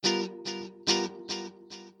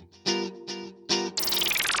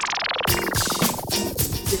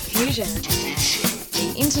Diffusion,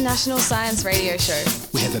 the international science radio show.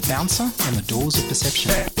 We have a bouncer on the doors of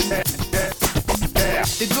perception.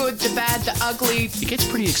 The good, the bad, the ugly. It gets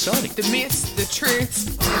pretty exciting. The myths, the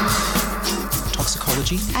truths.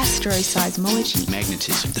 Toxicology. Astroseismology.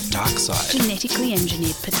 Magnetism. The dark side. Genetically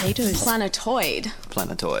engineered potatoes. Planetoid.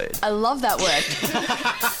 Planetoid. I love that word.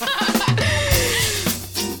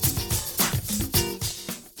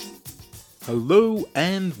 Hello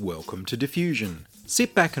and welcome to Diffusion.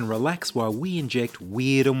 Sit back and relax while we inject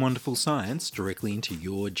weird and wonderful science directly into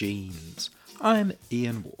your genes. I'm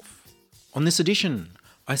Ian Wolfe. On this edition,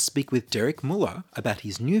 I speak with Derek Muller about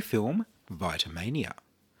his new film, Vitamania.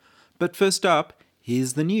 But first up,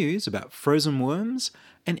 here's the news about frozen worms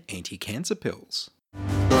and anti-cancer pills.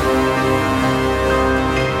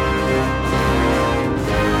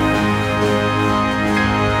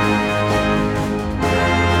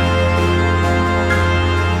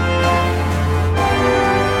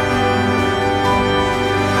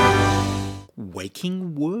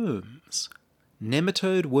 Waking worms.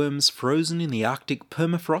 Nematode worms frozen in the Arctic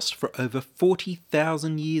permafrost for over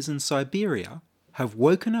 40,000 years in Siberia have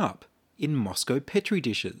woken up in Moscow Petri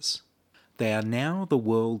dishes. They are now the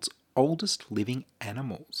world's oldest living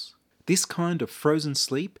animals. This kind of frozen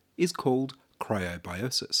sleep is called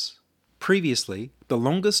cryobiosis. Previously, the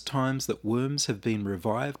longest times that worms have been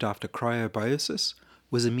revived after cryobiosis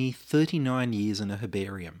was a mere 39 years in a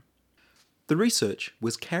herbarium. The research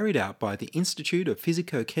was carried out by the Institute of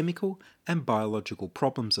Physico-Chemical and Biological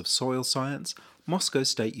Problems of Soil Science, Moscow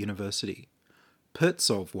State University,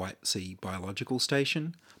 Pertsov White Sea Biological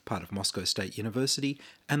Station, part of Moscow State University,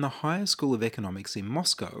 and the Higher School of Economics in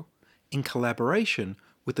Moscow, in collaboration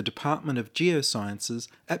with the Department of Geosciences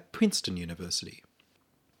at Princeton University.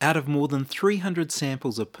 Out of more than 300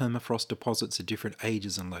 samples of permafrost deposits at different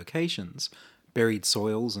ages and locations, buried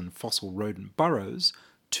soils and fossil rodent burrows,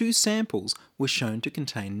 2 samples were shown to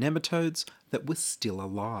contain nematodes that were still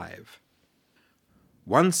alive.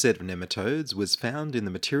 One set of nematodes was found in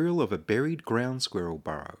the material of a buried ground squirrel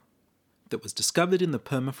burrow that was discovered in the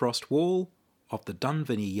permafrost wall of the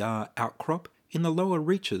Dunvany Yar outcrop in the lower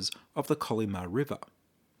reaches of the Kolyma River.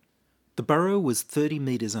 The burrow was 30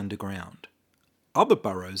 metres underground. Other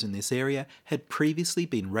burrows in this area had previously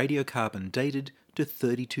been radiocarbon dated to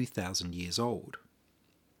 32,000 years old.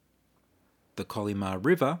 The Kolyma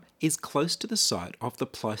River is close to the site of the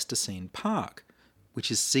Pleistocene Park,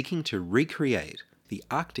 which is seeking to recreate the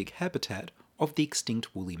Arctic habitat of the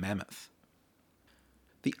extinct woolly mammoth.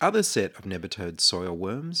 The other set of nematode soil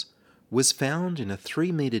worms was found in a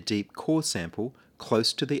 3-metre deep core sample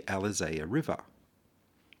close to the Alizaya River.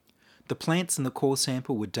 The plants in the core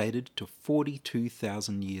sample were dated to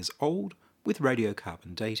 42,000 years old with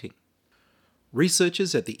radiocarbon dating.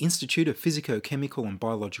 Researchers at the Institute of Physico-Chemical and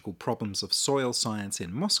Biological Problems of Soil Science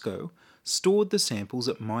in Moscow stored the samples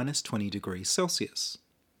at -20 degrees Celsius.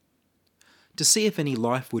 To see if any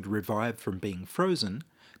life would revive from being frozen,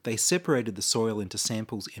 they separated the soil into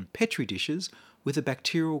samples in Petri dishes with a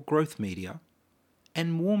bacterial growth media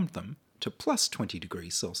and warmed them to +20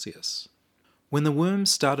 degrees Celsius. When the worms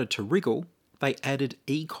started to wriggle, they added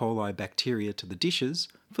E. coli bacteria to the dishes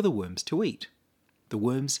for the worms to eat. The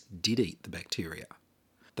worms did eat the bacteria.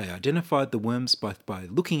 They identified the worms both by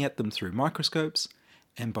looking at them through microscopes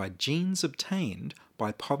and by genes obtained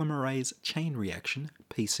by polymerase chain reaction,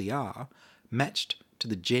 PCR, matched to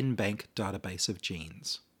the GenBank database of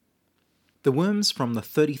genes. The worms from the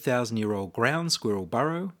 30,000-year-old ground squirrel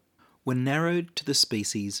burrow were narrowed to the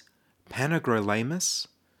species Panagrolaemus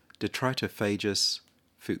detritifagus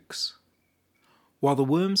fuchs, while the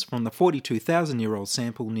worms from the 42,000-year-old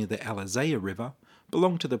sample near the Alizaya River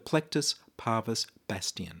belong to the Plectus parvus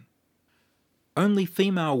bastian. Only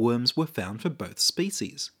female worms were found for both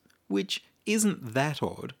species, which isn't that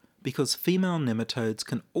odd because female nematodes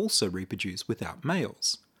can also reproduce without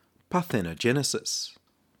males. Parthenogenesis.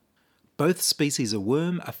 Both species of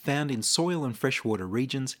worm are found in soil and freshwater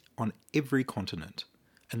regions on every continent,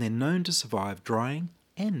 and they're known to survive drying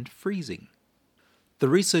and freezing. The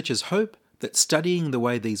researchers hope that studying the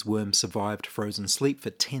way these worms survived frozen sleep for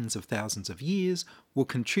tens of thousands of years will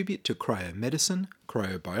contribute to cryomedicine,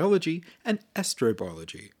 cryobiology, and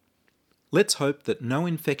astrobiology. Let's hope that no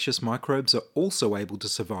infectious microbes are also able to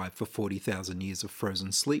survive for 40,000 years of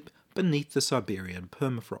frozen sleep beneath the Siberian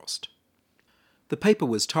permafrost. The paper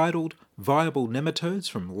was titled Viable Nematodes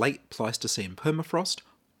from Late Pleistocene Permafrost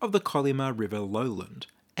of the Kolyma River Lowland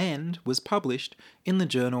and was published in the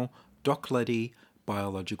journal Doklady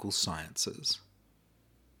Biological Sciences.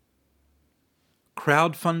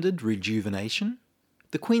 Crowdfunded rejuvenation.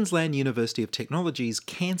 The Queensland University of Technology's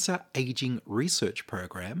Cancer Ageing Research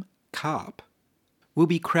Program, CARP, we'll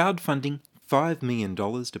be crowdfunding $5 million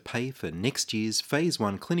to pay for next year's Phase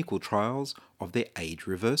 1 clinical trials of their age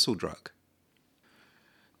reversal drug.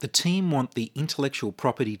 The team want the intellectual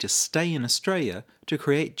property to stay in Australia to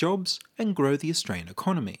create jobs and grow the Australian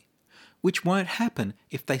economy, which won't happen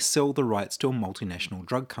if they sell the rights to a multinational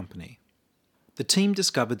drug company. The team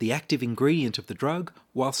discovered the active ingredient of the drug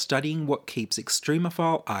while studying what keeps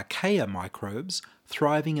extremophile archaea microbes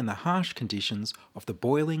thriving in the harsh conditions of the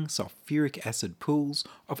boiling sulfuric acid pools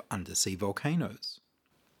of undersea volcanoes.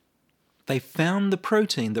 They found the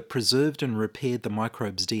protein that preserved and repaired the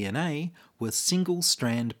microbe's DNA was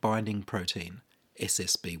single-strand binding protein,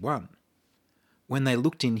 SSB1. When they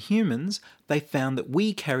looked in humans, they found that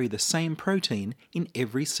we carry the same protein in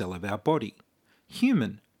every cell of our body,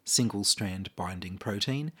 human single-strand binding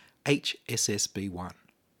protein, HSSB1.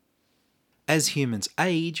 As humans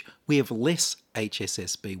age, we have less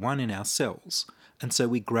HSSB1 in our cells, and so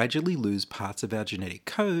we gradually lose parts of our genetic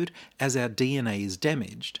code as our DNA is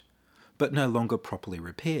damaged, but no longer properly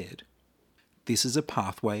repaired. This is a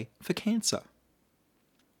pathway for cancer.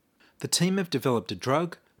 The team have developed a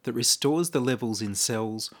drug that restores the levels in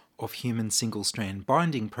cells of human single-strand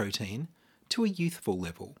binding protein to a youthful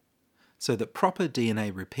level, so that proper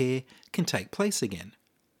DNA repair can take place again,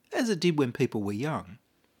 as it did when people were young.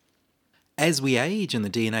 As we age and the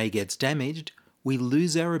DNA gets damaged, we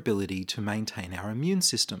lose our ability to maintain our immune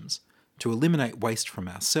systems, to eliminate waste from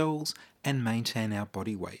our cells and maintain our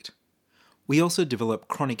body weight. We also develop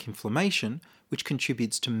chronic inflammation, which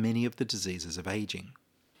contributes to many of the diseases of aging.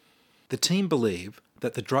 The team believe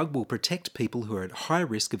that the drug will protect people who are at high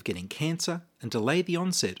risk of getting cancer and delay the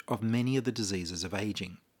onset of many of the diseases of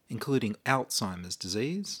aging, including Alzheimer's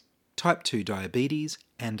disease, type 2 diabetes,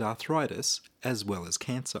 and arthritis, as well as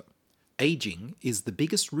cancer. Aging is the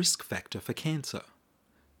biggest risk factor for cancer.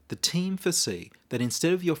 The team foresee that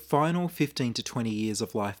instead of your final 15 to 20 years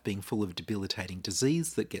of life being full of debilitating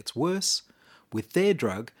disease that gets worse, with their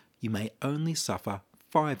drug, you may only suffer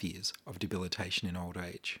 5 years of debilitation in old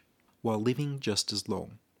age, while living just as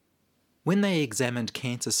long. When they examined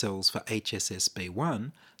cancer cells for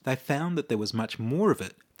HSSB1, they found that there was much more of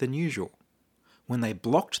it than usual. When they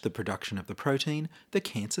blocked the production of the protein, the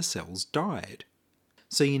cancer cells died.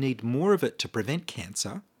 So you need more of it to prevent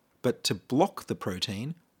cancer, but to block the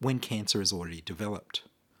protein when cancer is already developed.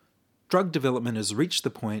 Drug development has reached the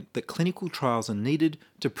point that clinical trials are needed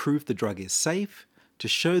to prove the drug is safe, to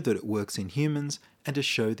show that it works in humans, and to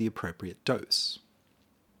show the appropriate dose.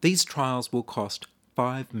 These trials will cost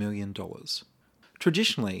 $5 million.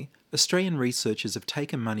 Traditionally, Australian researchers have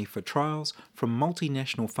taken money for trials from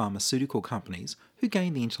multinational pharmaceutical companies who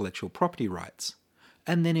gain the intellectual property rights,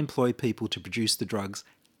 and then employ people to produce the drugs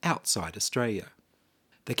outside Australia.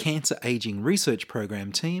 The Cancer Aging Research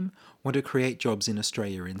Program team want to create jobs in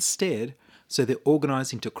Australia instead, so they're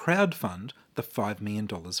organising to crowdfund the $5 million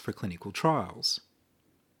for clinical trials.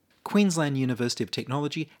 Queensland University of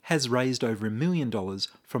Technology has raised over $1 million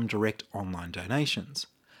from direct online donations,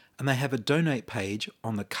 and they have a donate page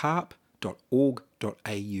on the carp.org.au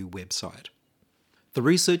website. The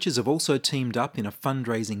researchers have also teamed up in a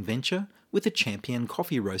fundraising venture with a champion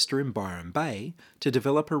coffee roaster in Byron Bay to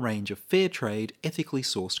develop a range of fair trade, ethically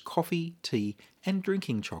sourced coffee, tea, and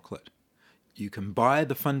drinking chocolate. You can buy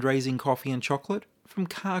the fundraising coffee and chocolate from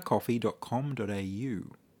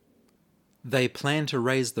carcoffee.com.au. They plan to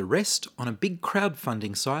raise the rest on a big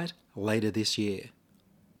crowdfunding site later this year.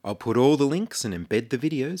 I'll put all the links and embed the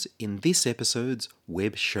videos in this episode's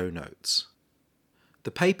web show notes. The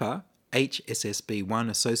paper, HSSB1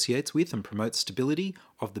 associates with and promotes stability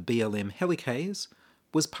of the BLM helicase,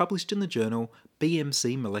 was published in the journal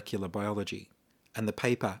BMC Molecular Biology, and the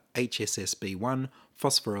paper HSSB1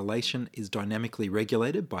 phosphorylation is dynamically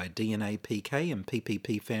regulated by DNA PK and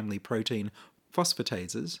PPP family protein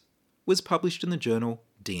phosphatases, was published in the journal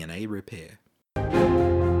DNA Repair.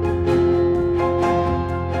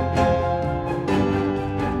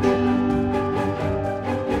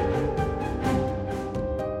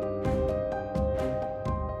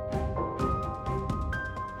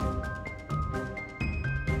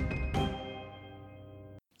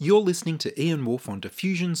 You're listening to Ian Wolfe on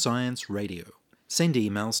Diffusion Science Radio. Send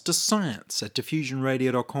emails to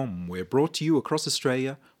science@diffusionradio.com. We're brought to you across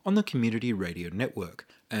Australia on the Community Radio Network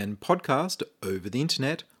and podcast over the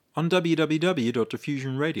internet on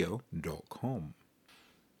www.diffusionradio.com.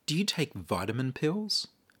 Do you take vitamin pills?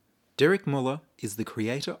 Derek Muller is the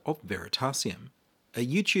creator of Veritasium, a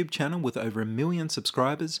YouTube channel with over 1 million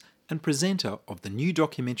subscribers and presenter of the new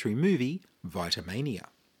documentary movie Vitamania.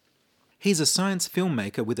 He's a science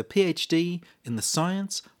filmmaker with a PhD in the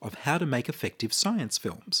science of how to make effective science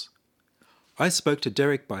films. I spoke to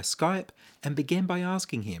Derek by Skype and began by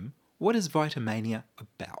asking him, what is Vitamania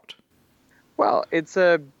about? Well, it's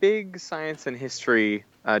a big science and history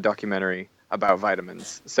documentary about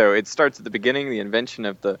vitamins. So it starts at the beginning, the invention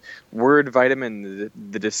of the word vitamin,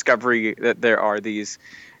 the discovery that there are these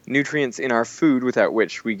nutrients in our food without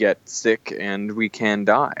which we get sick and we can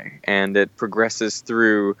die. And it progresses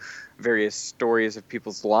through various stories of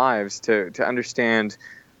people's lives to understand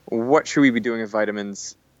what should we be doing with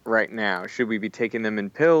vitamins right now. Should we be taking them in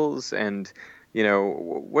pills? And,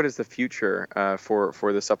 what is the future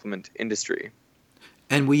for the supplement industry?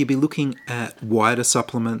 And will you be looking at wider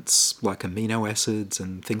supplements like amino acids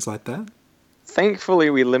and things like that? Thankfully,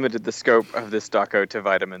 we limited the scope of this doco to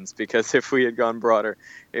vitamins, because if we had gone broader,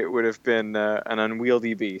 it would have been an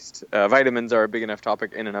unwieldy beast. Vitamins are a big enough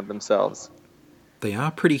topic in and of themselves. They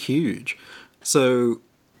are pretty huge. So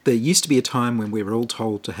there used to be a time when we were all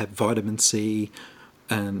told to have vitamin C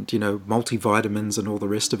and, multivitamins and all the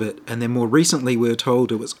rest of it. And then more recently we were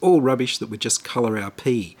told it was all rubbish that would just colour our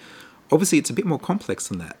pee. Obviously, it's a bit more complex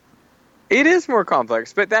than that. It is more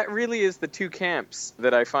complex, but that really is the two camps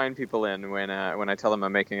that I find people in when I tell them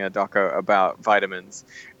I'm making a doco about vitamins.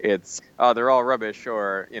 It's, they're all rubbish,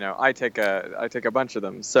 or, I take a bunch of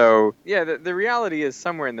them. So, yeah, the reality is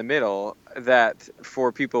somewhere in the middle, that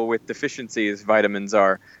for people with deficiencies, vitamins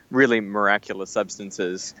are really miraculous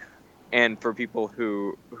substances. And for people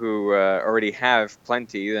who already have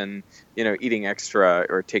plenty, then, eating extra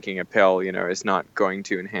or taking a pill, is not going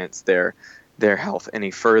to enhance their health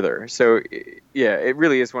any further. So, yeah, it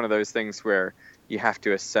really is one of those things where you have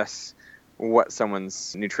to assess what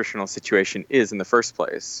someone's nutritional situation is in the first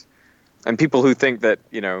place. And people who think that,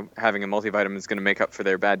 having a multivitamin is going to make up for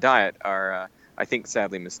their bad diet are, I think,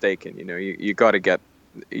 sadly mistaken. You got to get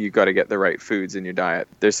the right foods in your diet.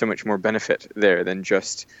 There's so much more benefit there than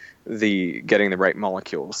just getting the right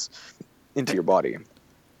molecules into your body.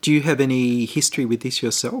 Do you have any history with this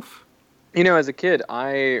yourself? As a kid,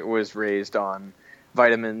 I was raised on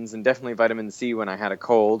vitamins, and definitely vitamin C when I had a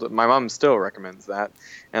cold. My mom still recommends that.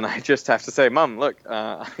 And I just have to say, Mom, look,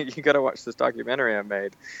 you got to watch this documentary I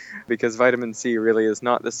made, because vitamin C really is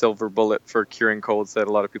not the silver bullet for curing colds that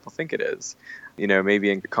a lot of people think it is.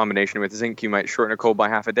 Maybe in combination with zinc, you might shorten a cold by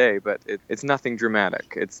half a day, but it's nothing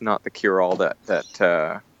dramatic. It's not the cure-all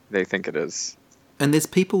that they think it is. And there's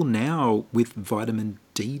people now with vitamin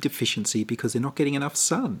D deficiency because they're not getting enough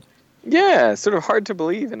sun. Yeah, sort of hard to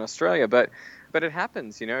believe in Australia, but it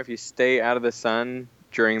happens. If you stay out of the sun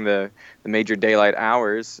during the major daylight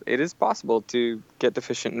hours, it is possible to get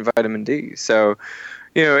deficient in vitamin D. So,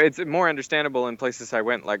 it's more understandable in places I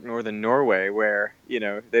went, like northern Norway, where,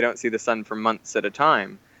 they don't see the sun for months at a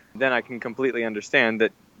time. Then I can completely understand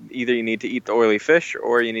that either you need to eat the oily fish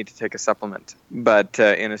or you need to take a supplement. But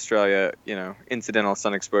in Australia, incidental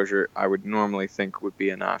sun exposure, I would normally think would be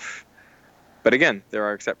enough. But again, there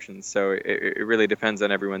are exceptions, so it really depends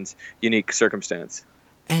on everyone's unique circumstance.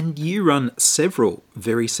 And you run several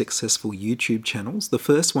very successful YouTube channels. The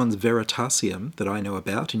first one's Veritasium, that I know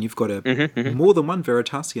about, and you've got more than one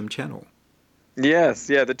Veritasium channel.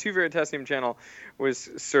 Yes, yeah, the Two Veritasium channel was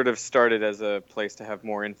sort of started as a place to have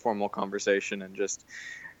more informal conversation and just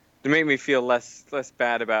to make me feel less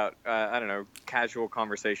bad about, casual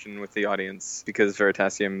conversation with the audience, because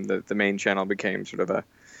Veritasium, the main channel, became sort of a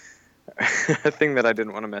thing that I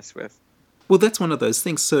didn't want to mess with. Well, that's one of those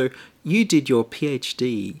things. So you did your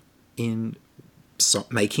PhD in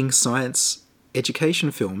making science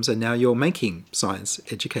education films, and now you're making science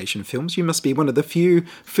education films. You must be one of the few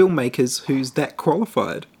filmmakers who's that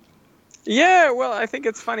qualified. Yeah, well, I think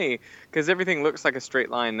it's funny, because everything looks like a straight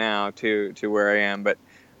line now to where I am, but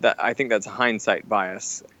I think that's a hindsight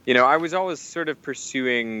bias. I was always sort of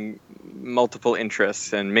pursuing multiple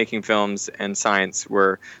interests, and making films and science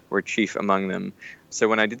were chief among them. So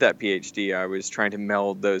when I did that PhD, I was trying to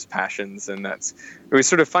meld those passions, and it was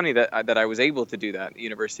sort of funny that I was able to do that at the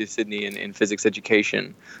University of Sydney in physics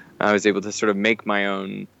education. I was able to sort of make my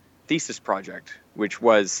own thesis project, which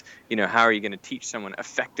was, how are you going to teach someone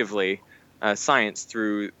effectively science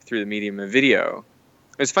through the medium of video?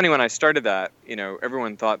 It was funny when I started that,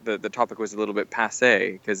 everyone thought that the topic was a little bit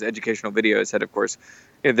passé, because educational videos had, of course,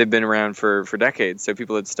 they've been around for decades, so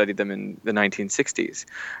people had studied them in the 1960s.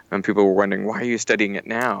 And people were wondering, why are you studying it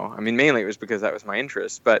now? I mean, mainly it was because that was my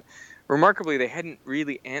interest, but remarkably, they hadn't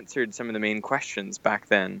really answered some of the main questions back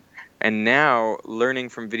then. And now, learning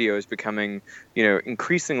from video is becoming,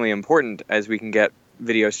 increasingly important as we can get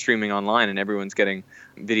video streaming online and everyone's getting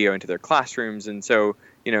video into their classrooms. And so,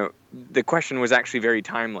 the question was actually very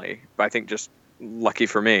timely, but I think just lucky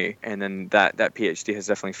for me. And then that PhD has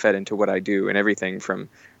definitely fed into what I do, and everything from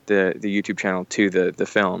the YouTube channel to the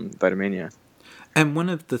film, Vitamania. And one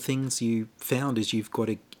of the things you found is you've got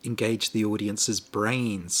to engage the audience's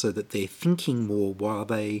brains so that they're thinking more while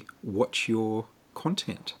they watch your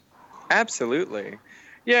content. Absolutely.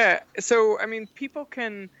 Yeah. So, I mean, people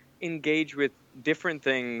can engage with different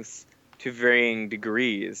things to varying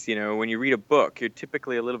degrees. You know, when you read a book, you're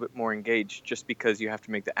typically a little bit more engaged just because you have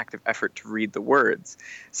to make the active effort to read the words.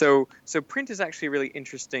 So print is actually a really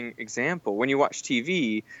interesting example. When you watch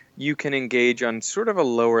TV, you can engage on sort of a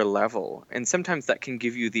lower level, and sometimes that can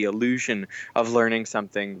give you the illusion of learning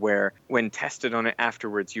something where, when tested on it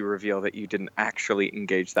afterwards, you reveal that you didn't actually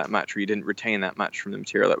engage that much, or you didn't retain that much from the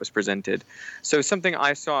material that was presented. So something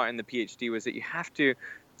I saw in the PhD was that you have to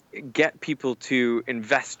get people to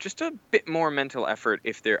invest just a bit more mental effort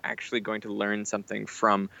if they're actually going to learn something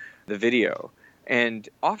from the video. And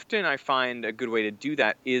often I find a good way to do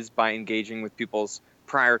that is by engaging with people's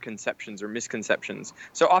prior conceptions or misconceptions.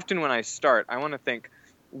 So often when I start, I want to think,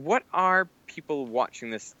 what are people watching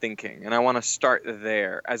this thinking? And I want to start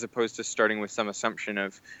there, as opposed to starting with some assumption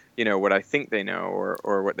of, you know, what I think they know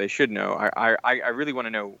or what they should know. I really want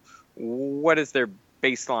to know, what is their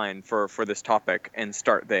baseline for this topic, and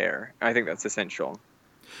start there. I think that's essential.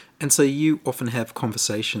 And so you often have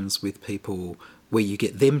conversations with people where you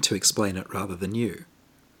get them to explain it rather than you.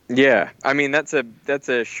 Yeah, I mean, that's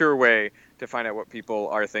a sure way to find out what people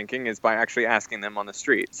are thinking, is by actually asking them on the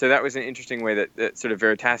street. So that was an interesting way that sort of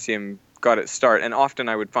Veritasium got its start. And often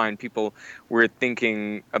I would find people were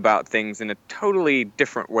thinking about things in a totally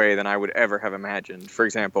different way than I would ever have imagined. For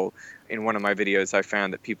example, in one of my videos, I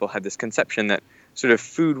found that people had this conception that sort of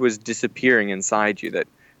food was disappearing inside you,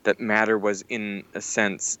 that matter was, in a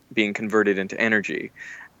sense, being converted into energy.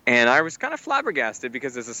 And I was kind of flabbergasted,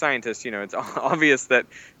 because as a scientist, you know, it's obvious that,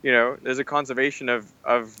 you know, there's a conservation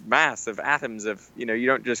of mass, of atoms, of, you know, you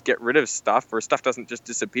don't just get rid of stuff, or stuff doesn't just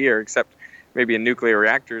disappear, except maybe in nuclear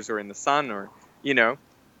reactors or in the sun, or, you know.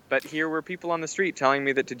 But here were people on the street telling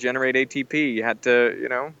me that to generate ATP, you had to, you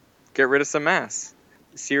know, get rid of some mass,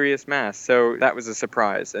 serious mass. So that was a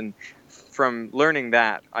surprise. And from learning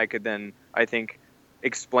that, I could then, I think,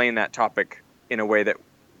 explain that topic in a way that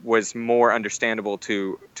was more understandable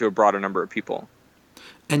to a broader number of people.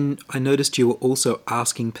 And I noticed you were also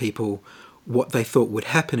asking people what they thought would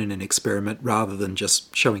happen in an experiment rather than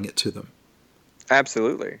just showing it to them.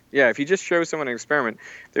 Absolutely. Yeah, if you just show someone an experiment,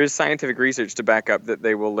 there's scientific research to back up that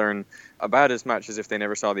they will learn about as much as if they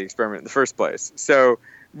never saw the experiment in the first place. So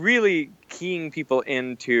really keying people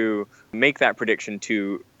in to make that prediction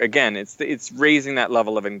to, again, it's raising that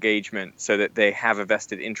level of engagement so that they have a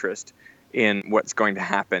vested interest in what's going to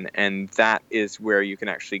happen, and that is where you can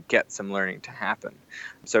actually get some learning to happen.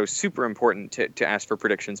 So super important to ask for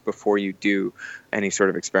predictions before you do any sort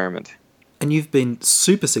of experiment. And you've been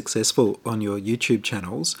super successful on your YouTube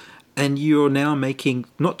channels, and you're now making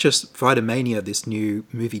not just Vitamania, this new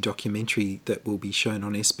movie documentary that will be shown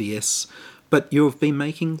on SBS, but you've been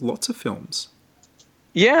making lots of films.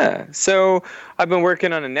 Yeah, so I've been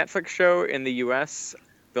working on a Netflix show in the US,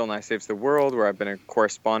 Bill Nye Saves the World, where I've been a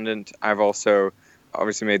correspondent. I've also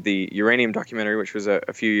obviously made the uranium documentary, which was a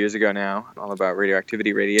few years ago now, all about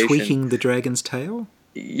radioactivity, radiation. Tweaking the Dragon's Tail?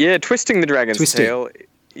 Yeah, Twisting the Dragon's Tail.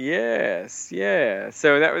 Yes, yeah.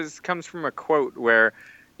 So that comes from a quote where,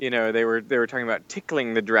 you know, they were talking about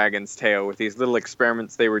tickling the dragon's tail with these little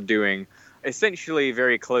experiments they were doing, essentially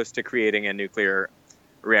very close to creating a nuclear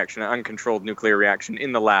reaction, an uncontrolled nuclear reaction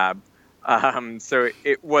in the lab. So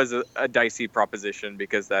it was a dicey proposition,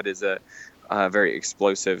 because that is a very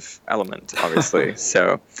explosive element, obviously.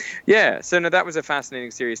 So, yeah. So no, that was a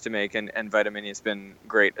fascinating series to make, and Vitamania has been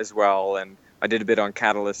great as well. And I did a bit on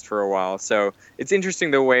Catalyst for a while. So it's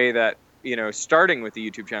interesting the way that, you know, starting with the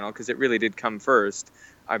YouTube channel, because it really did come first,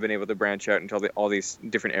 I've been able to branch out into all these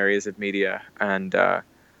different areas of media, and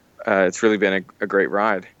it's really been a great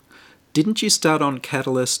ride. Didn't you start on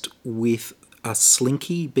Catalyst with a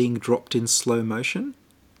slinky being dropped in slow motion?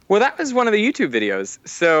 Well, that was one of the YouTube videos.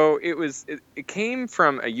 So it came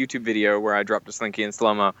from a YouTube video where I dropped a slinky in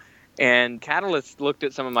slow-mo, and Catalyst looked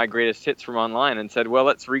at some of my greatest hits from online and said, well,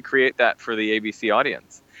 let's recreate that for the ABC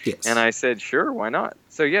audience. Yes. And I said, sure, why not?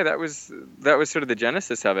 So yeah, that was sort of the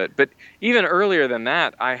genesis of it. But even earlier than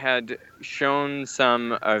that, I had shown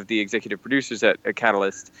some of the executive producers at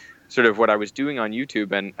Catalyst sort of what I was doing on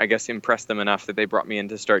YouTube, and I guess impressed them enough that they brought me in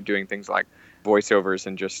to start doing things like voiceovers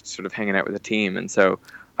and just sort of hanging out with the team. And so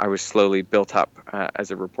I was slowly built up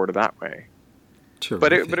as a reporter that way.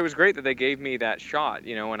 Terrific. But it was great that they gave me that shot,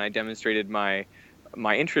 you know, when I demonstrated my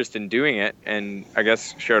interest in doing it, and I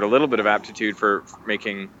guess showed a little bit of aptitude for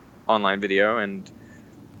making online video, and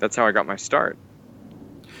that's how I got my start.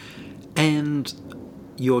 And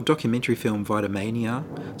your documentary film Vitamania,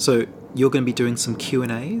 so you're going to be doing some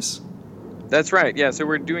Q&As? That's right, yeah. So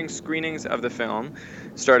we're doing screenings of the film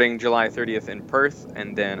starting July 30th in Perth,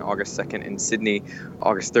 and then August 2nd in Sydney,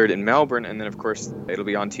 August 3rd in Melbourne, and then, of course, it'll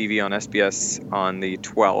be on TV on SBS on the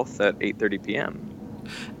 12th at 8:30 p.m.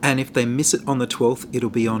 And if they miss it on the 12th, it'll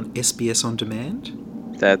be on SBS On Demand?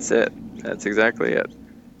 That's it. That's exactly it.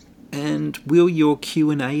 And will your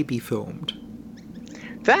Q&A be filmed?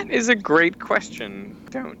 That is a great question.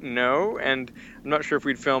 Don't know, and I'm not sure if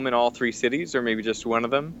we'd film in all 3 cities or maybe just one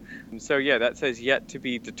of them. So yeah, that says yet to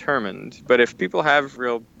be determined. But if people have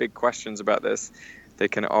real big questions about this, they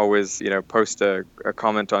can always, post a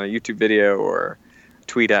comment on a YouTube video or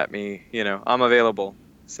tweet at me. I'm available.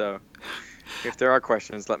 So if there are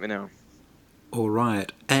questions, let me know. All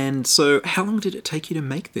right. And so how long did it take you to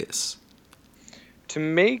make this? To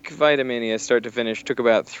make Vitamania start to finish took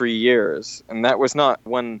about 3 years, and that was not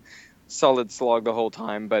one solid slog the whole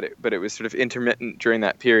time, but it was sort of intermittent during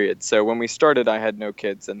that period. So when we started, I had no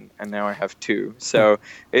kids, and now I have 2. So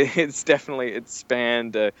it's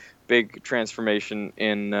spanned a big transformation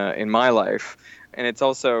in my life, and it's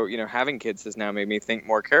also having kids has now made me think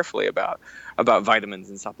more carefully about vitamins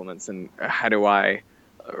and supplements and how do I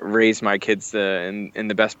raise my kids in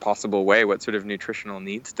the best possible way. What sort of nutritional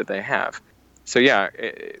needs do they have? So yeah,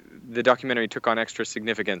 the documentary took on extra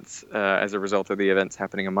significance as a result of the events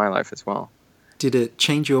happening in my life as well. Did it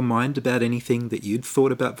change your mind about anything that you'd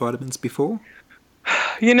thought about vitamins before?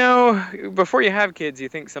 Before you have kids, you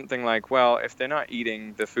think something like, well, if they're not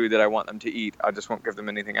eating the food that I want them to eat, I just won't give them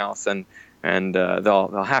anything else, and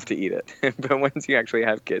they'll have to eat it. But once you actually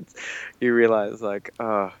have kids, you realize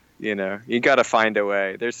you got to find a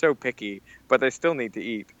way. They're so picky, but they still need to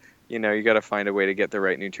eat. You got to find a way to get the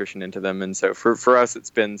right nutrition into them. And so for us, it's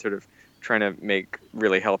been sort of trying to make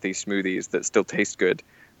really healthy smoothies that still taste good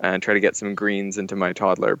and try to get some greens into my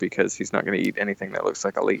toddler because he's not going to eat anything that looks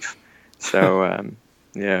like a leaf. So,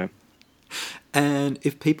 yeah. And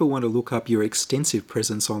if people want to look up your extensive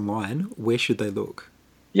presence online, where should they look?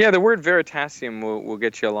 Yeah, the word Veritasium will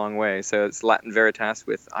get you a long way. So it's Latin Veritas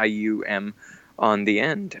with IUM on the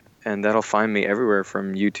end. And that'll find me everywhere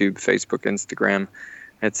from YouTube, Facebook, Instagram,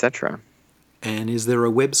 etc. And is there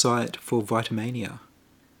a website for Vitamania?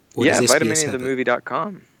 Yeah,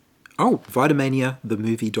 vitamaniathemovie.com. Oh,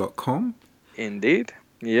 vitamaniathemovie.com? Indeed.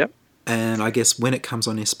 Yep. And I guess when it comes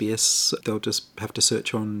on SBS, they'll just have to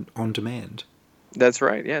search on demand. That's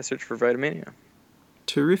right. Yeah, search for Vitamania.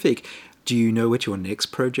 Terrific. Do you know what your next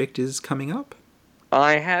project is coming up?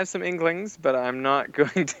 I have some inklings, but I'm not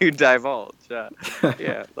going to divulge.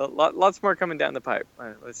 Yeah, lots more coming down the pipe.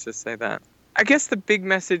 Let's just say that. I guess the big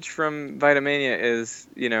message from Vitamania is,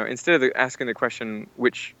 instead of asking the question,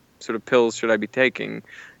 which sort of pills should I be taking, you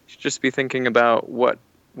should just be thinking about what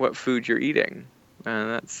food you're eating.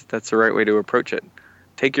 That's the right way to approach it.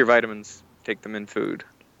 Take your vitamins, take them in food.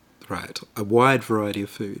 Right, a wide variety of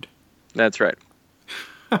food. That's right.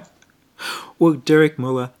 Well, Derek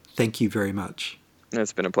Muller, thank you very much.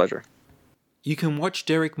 It's been a pleasure. You can watch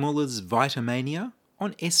Derek Muller's Vitamania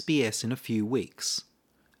on SBS in a few weeks,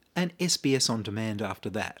 and SBS On Demand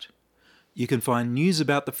after that. You can find news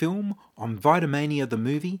about the film on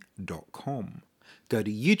vitamaniathemovie.com. Go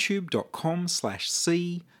to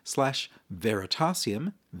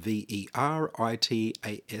youtube.com/c/Veritasium,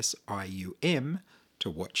 Veritasium, to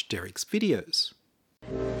watch Derek's videos.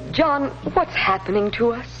 John, what's happening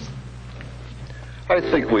to us? I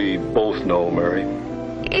think we both know, Mary.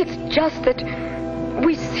 It's just that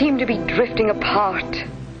we seem to be drifting apart.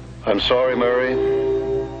 I'm sorry, Mary.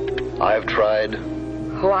 I've tried.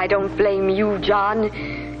 Oh, I don't blame you, John.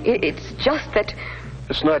 It's just that...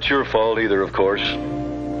 It's not your fault either, of course.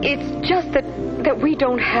 It's just that we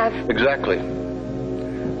don't have... Exactly.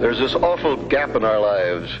 There's this awful gap in our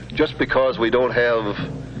lives just because we don't have...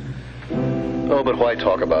 Oh, but why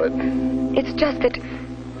talk about it? It's just that...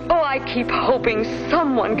 Oh, I keep hoping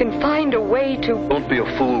someone can find a way to... Don't be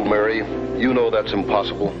a fool, Mary. You know that's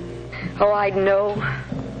impossible. Oh, I know.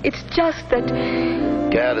 It's just that...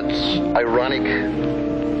 Gad, it's ironic.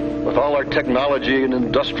 With all our technology and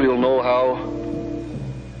industrial know-how,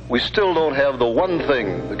 we still don't have the one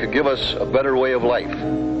thing that could give us a better way of life.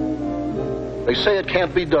 They say it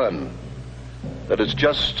can't be done, that it's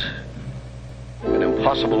just an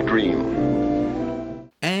impossible dream.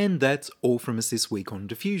 And that's all from us this week on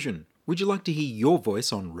Diffusion. Would you like to hear your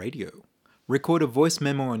voice on radio? Record a voice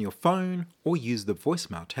memo on your phone or use the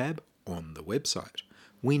voicemail tab on the website.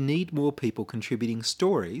 We need more people contributing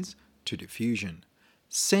stories to Diffusion.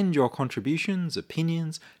 Send your contributions,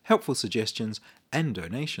 opinions, helpful suggestions and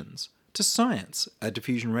donations to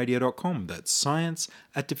science@diffusionradio.com. That's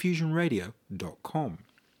science@diffusionradio.com.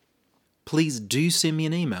 Please do send me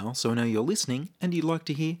an email so I know you're listening and you'd like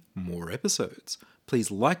to hear more episodes.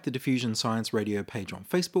 Please like the Diffusion Science Radio page on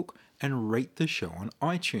Facebook and rate the show on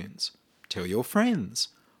iTunes. Tell your friends.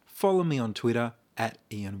 Follow me on Twitter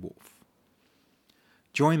 @IanWolf.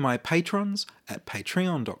 Join my patrons at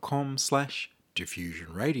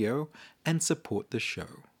patreon.com/diffusionradio and support the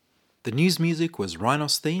show. The news music was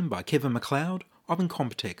Rhinos Theme by Kevin MacLeod of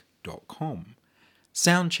Incompetech.com.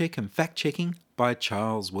 Sound check and fact checking by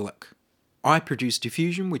Charles Willock. I produce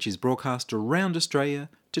Diffusion, which is broadcast around Australia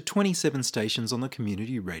to 27 stations on the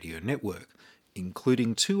Community Radio Network,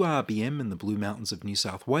 including 2 RBM in the Blue Mountains of New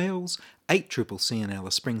South Wales, 8CCC in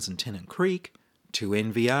Alice Springs and Tennant Creek, 2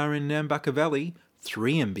 NVR in Nambucca Valley,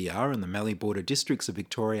 3 MBR in the Mallee Border districts of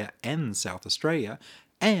Victoria and South Australia,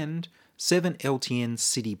 and 7 LTN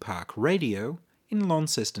City Park Radio in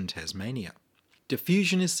Launceston, Tasmania.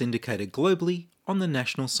 Diffusion is syndicated globally on the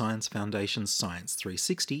National Science Foundation's Science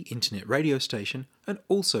 360 internet radio station and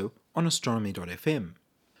also on astronomy.fm.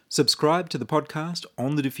 Subscribe to the podcast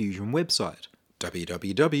on the Diffusion website,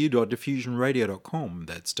 www.diffusionradio.com,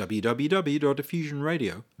 that's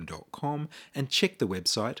www.diffusionradio.com, and check the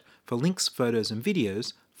website for links, photos and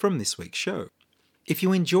videos from this week's show. If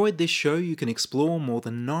you enjoyed this show, you can explore more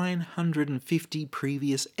than 950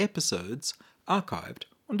 previous episodes archived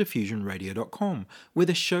on diffusionradio.com, where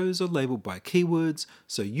the shows are labelled by keywords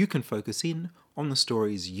so you can focus in on the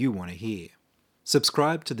stories you want to hear.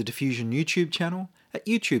 Subscribe to the Diffusion YouTube channel at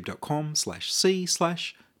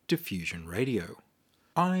youtube.com/c/diffusionradio.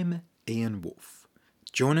 I'm Ian Wolf.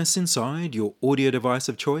 Join us inside your audio device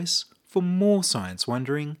of choice for more science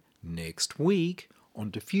wondering next week on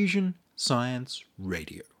Diffusion Science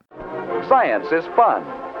Radio. Science is fun.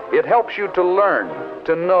 It helps you to learn,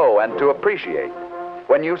 to know, and to appreciate.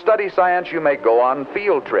 When you study science, you may go on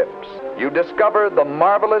field trips. You discover the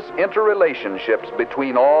marvelous interrelationships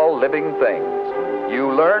between all living things.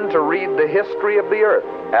 You learn to read the history of the Earth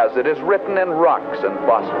as it is written in rocks and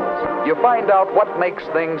fossils. You find out what makes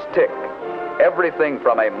things tick, everything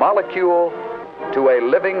from a molecule to a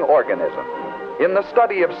living organism. In the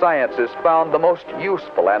study of science is found the most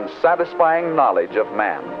useful and satisfying knowledge of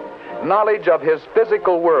man. Knowledge of his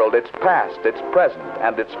physical world, its past, its present,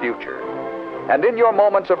 and its future. And in your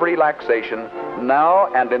moments of relaxation, now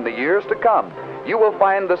and in the years to come, you will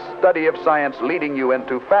find the study of science leading you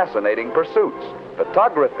into fascinating pursuits.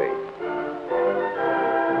 Photography,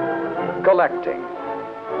 collecting.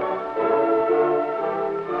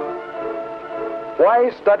 Why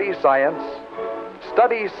study science?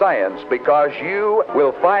 Study science because you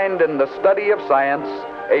will find in the study of science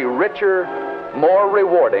a richer, more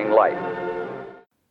rewarding life.